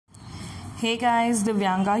Hey guys,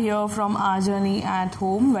 Divyanga here from Our Journey at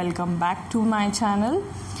Home. Welcome back to my channel.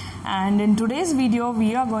 And in today's video,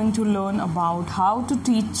 we are going to learn about how to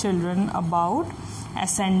teach children about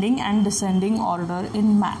ascending and descending order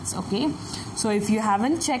in maths. Okay, so if you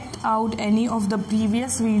haven't checked out any of the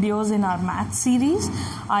previous videos in our maths series,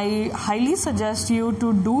 I highly suggest you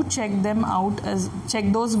to check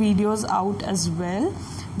those videos out as well,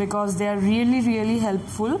 because they are really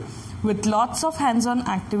helpful with lots of hands-on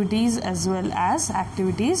activities as well as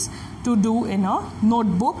activities to do in a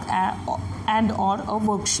notebook and or a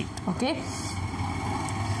worksheet. Okay,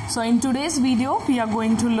 so in today's video we are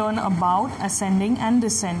going to learn about ascending and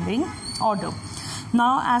descending order.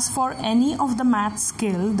 Now, as for any of the math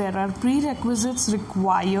skill, there are prerequisites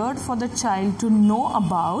required for the child to know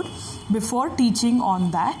about before teaching on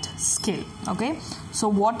that skill. Okay, so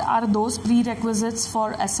what are those prerequisites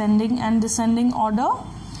for ascending and descending order?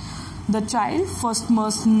 The child first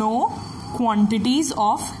must know quantities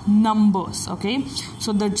of numbers. Okay,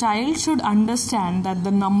 so the child should understand that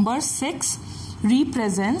the number 6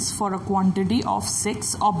 represents for a quantity of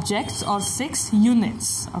 6 objects or 6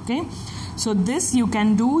 units. Okay, so this you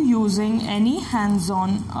can do using any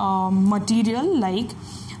hands-on material like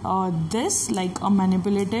like a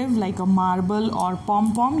manipulative, like a marble or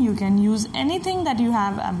pom-pom. You can use anything that you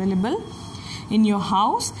have available in your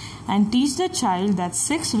house and teach the child that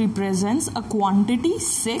 6 represents a quantity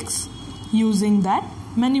 6 using that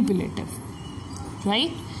manipulative.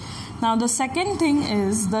 Right? Now the second thing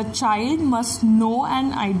is the child must know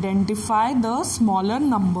and identify the smaller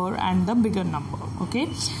number and the bigger number.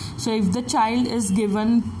 Okay, so if the child is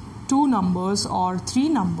given 2 numbers or 3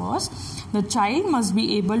 numbers, the child must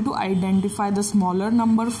be able to identify the smaller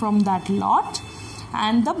number from that lot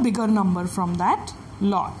and the bigger number from that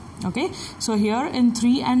lot. Okay, so here in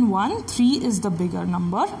 3 and 1, 3 is the bigger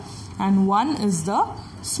number and 1 is the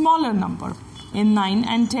smaller number. In 9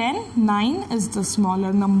 and 10, 9 is the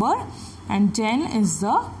smaller number and 10 is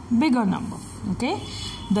the bigger number. Okay,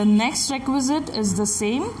 the next requisite is the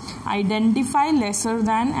same: identify lesser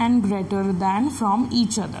than and greater than from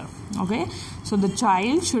each other. Okay, so the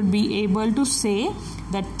child should be able to say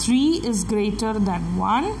that 3 is greater than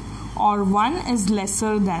 1 or 1 is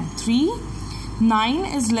lesser than 3. 9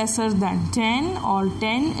 is lesser than 10 or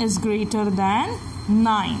 10 is greater than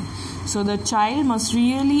 9. So the child must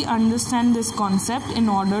really understand this concept in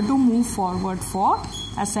order to move forward for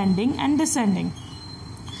ascending and descending.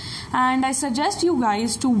 And I suggest you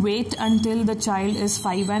guys to wait until the child is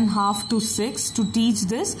 5.5 to 6 to teach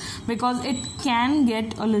this, because it can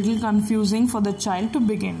get a little confusing for the child to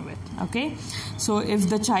begin with. Okay, so if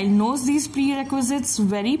the child knows these prerequisites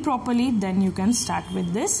very properly, then you can start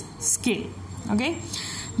with this skill. Okay,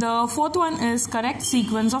 the fourth one is correct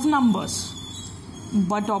sequence of numbers.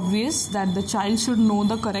 But obvious that the child should know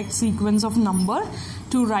the correct sequence of number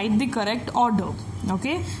to write the correct order.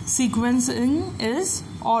 Okay, sequencing is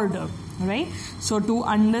order, right? So to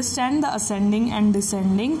understand the ascending and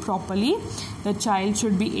descending properly, the child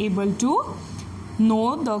should be able to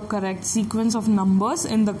know the correct sequence of numbers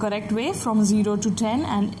in the correct way from 0 to 10,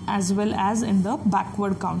 and as well as in the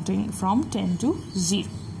backward counting from 10 to 0.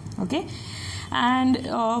 Okay, and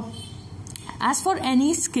as for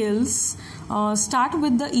any skills, start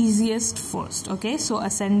with the easiest first. Okay, so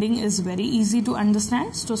ascending is very easy to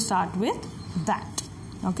understand, so start with that.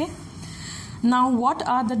 Okay, now what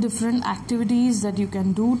are the different activities that you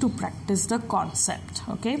can do to practice the concept?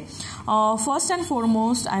 Okay, first and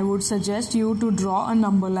foremost, I would suggest you to draw a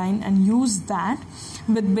number line and use that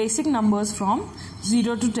with basic numbers from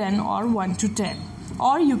 0 to 10 or 1 to 10.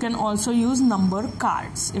 Or you can also use number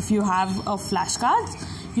cards. If you have a flashcards,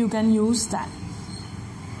 you can use that.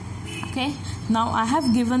 Okay, now I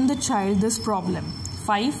have given the child this problem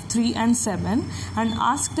 5, 3 and 7 and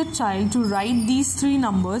asked the child to write these 3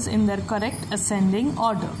 numbers in their correct ascending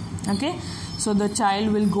order. Okay, so the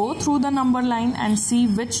child will go through the number line and see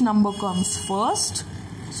which number comes first.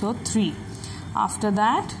 So 3, after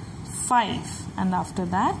that 5, and after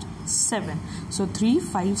that 7. So 3,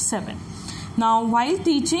 5, 7. Now while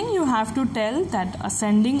teaching, you have to tell that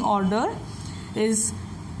ascending order is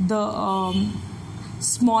the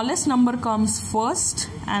smallest number comes first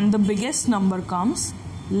and the biggest number comes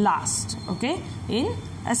last. Okay, in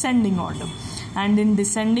ascending order. And in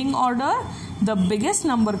descending order, the biggest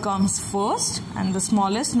number comes first and the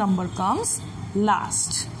smallest number comes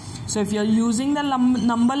last. So if you are using the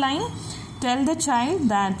number line, tell the child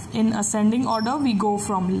that in ascending order we go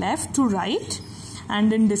from left to right,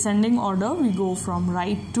 and in descending order we go from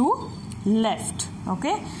right to left.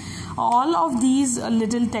 Okay, all of these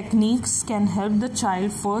little techniques can help the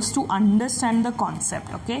child first to understand the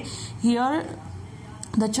concept. Okay, here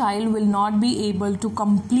the child will not be able to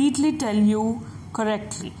completely tell you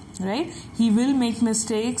correctly, right? He will make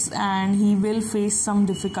mistakes and he will face some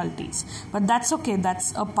difficulties, but that's okay.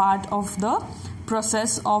 That's a part of the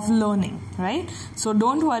process of learning, right? So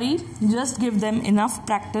don't worry, just give them enough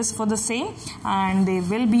practice for the same and they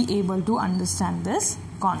will be able to understand this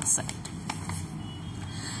concept.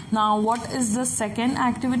 Now, what is the second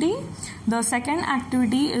activity? The second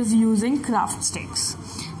activity is using craft sticks.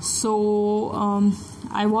 So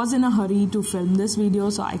I was in a hurry to film this video,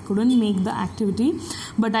 so I couldn't make the activity,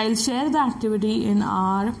 but I'll share the activity in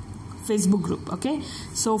our Facebook group. Okay,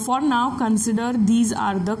 so for now, consider these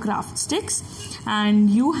are the craft sticks and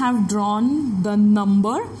you have drawn the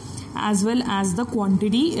number as well as the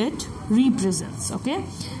quantity it represents. Okay,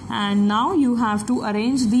 and now you have to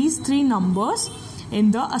arrange these three numbers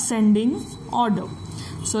in the ascending order.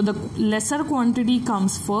 So the lesser quantity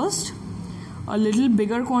comes first, a little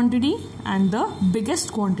bigger quantity, and the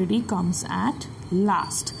biggest quantity comes at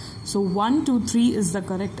last. So 1, 2, 3 is the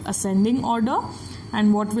correct ascending order.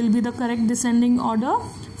 And what will be the correct descending order?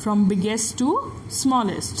 From biggest to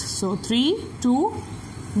smallest. So 3, 2,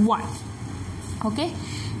 1. Okay.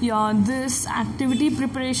 Yeah, this activity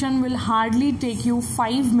preparation will hardly take you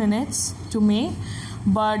 5 minutes to make,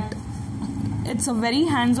 but it's a very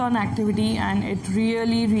hands-on activity and it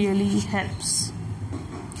really helps.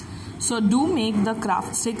 So do make the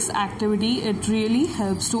craft sticks activity. It really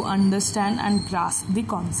helps to understand and grasp the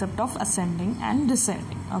concept of ascending and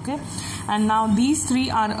descending. Okay, and now these three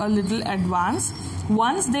are a little advanced.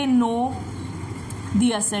 Once they know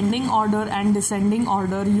the ascending order and descending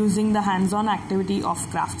order using the hands-on activity of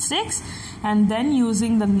craft sticks and then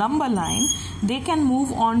using the number line, they can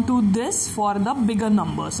move on to this for the bigger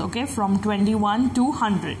numbers. Okay, from 21 to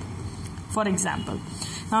 100, for example.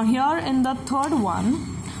 Now here in the third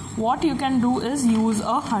one, what you can do is use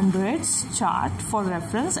a hundreds chart for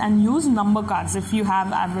reference and use number cards if you have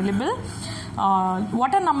available.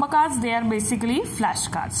 What are number cards? They are basically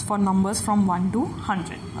flashcards for numbers from 1 to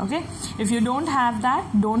 100. Okay, if you don't have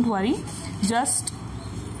that, don't worry, just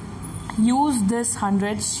use this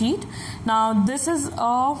hundreds sheet. Now this is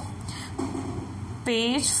a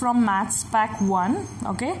page from Maths Pack 1.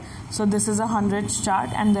 Okay, so this is a hundreds chart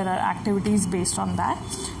and there are activities based on that.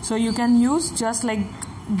 So you can use just like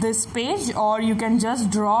this page, or you can just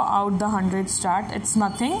draw out the hundreds chart. It's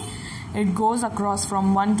nothing. It goes across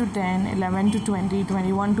from 1 to 10, 11 to 20,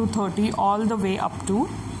 21 to 30, all the way up to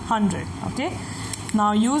 100. Okay,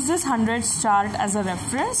 now use this hundreds chart as a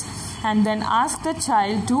reference and then ask the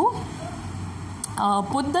child to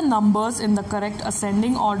put the numbers in the correct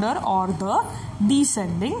ascending order or the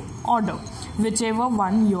descending order, whichever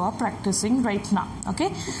one you are practicing right now.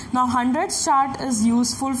 Okay, now hundreds chart is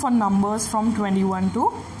useful for numbers from 21 to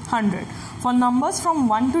 100. For numbers from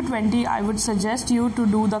 1 to 20, I would suggest you to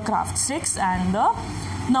do the craft sticks and the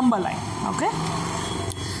number line. Okay,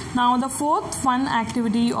 now the fourth fun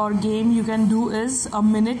activity or game you can do is a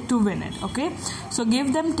minute to win it. Okay, so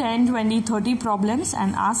give them 10, 20, 30 problems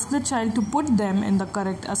and ask the child to put them in the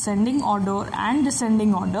correct ascending order and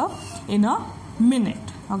descending order in a minute.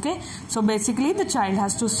 Okay, so basically the child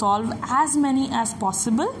has to solve as many as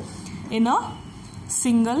possible in a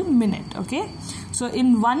single minute. Okay, so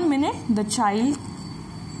in 1 minute the child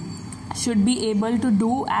should be able to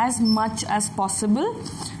do as much as possible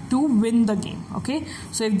to win the game. Okay,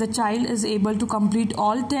 so if the child is able to complete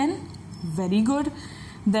all 10, very good.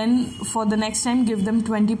 Then for the next time, give them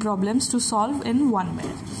 20 problems to solve in 1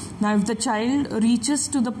 minute. Now if the child reaches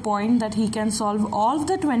to the point that he can solve all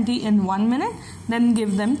the 20 in 1 minute, then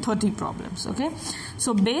give them 30 problems. Okay,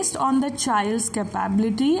 so based on the child's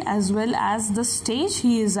capability as well as the stage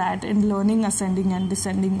he is at in learning ascending and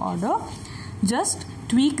descending order, just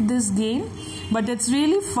tweak this game. But it's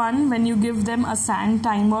really fun when you give them a sand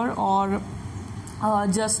timer or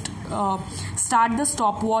just start the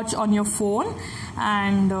stopwatch on your phone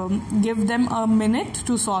and give them a minute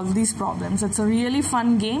to solve these problems. It's a really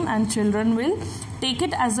fun game and children will take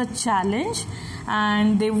it as a challenge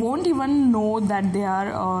and they won't even know that they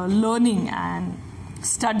are learning and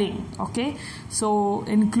studying. Okay, so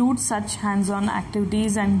include such hands-on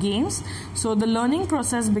activities and games so the learning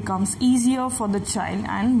process becomes easier for the child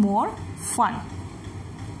and more fun.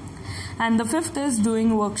 And the fifth is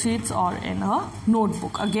doing worksheets or in a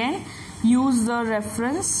notebook. Again, use the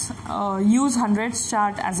reference, use hundreds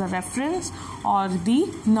chart as a reference or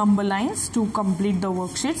the number lines to complete the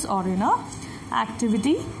worksheets or in a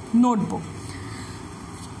activity notebook.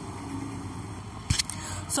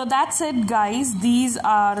 So that's it, guys. These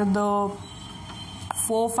are the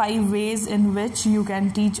 4-5 ways in which you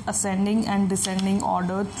can teach ascending and descending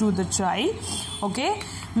order through the child. Okay,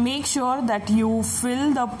 make sure that you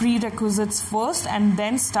fill the prerequisites first and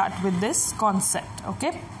then start with this concept.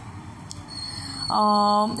 Okay.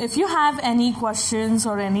 If you have any questions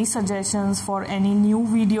or any suggestions for any new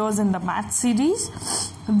videos in the math series,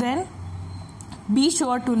 then be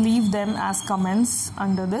sure to leave them as comments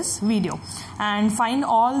under this video, and find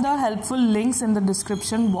all the helpful links in the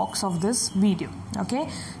description box of this video. Okay,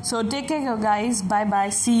 so take care guys, bye bye,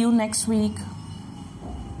 see you next week.